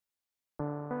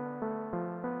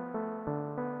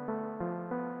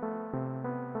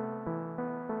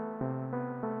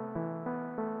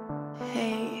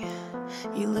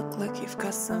You look like you've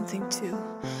got something to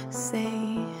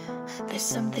say. There's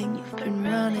something you've been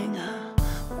running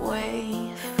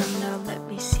away from. Now let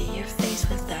me see your face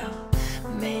without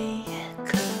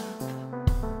makeup.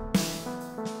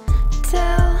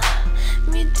 Tell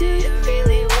me, do you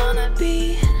really wanna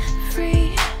be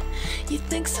free? You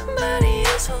think somebody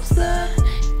else holds the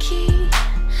key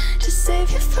to save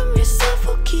you from yourself?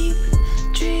 We'll keep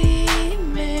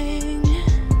dreaming.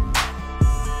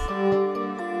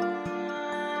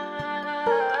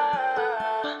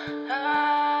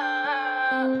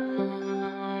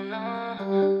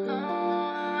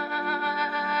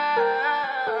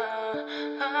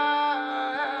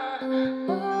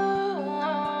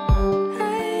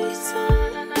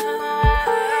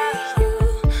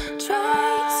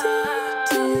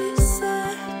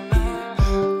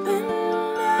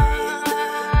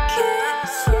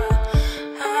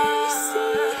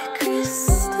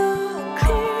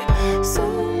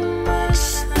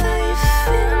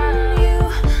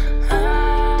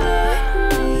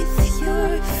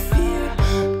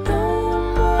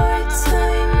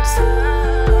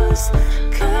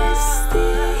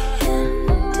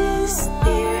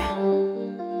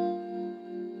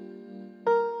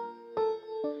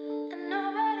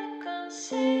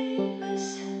 Save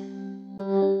us.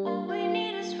 All we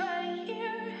need is right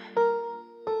here.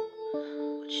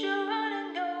 Would you run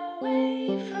and go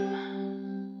away from?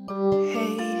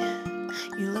 Hey,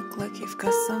 you look like you've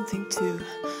got something to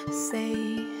say.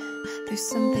 There's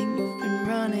something you've been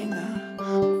running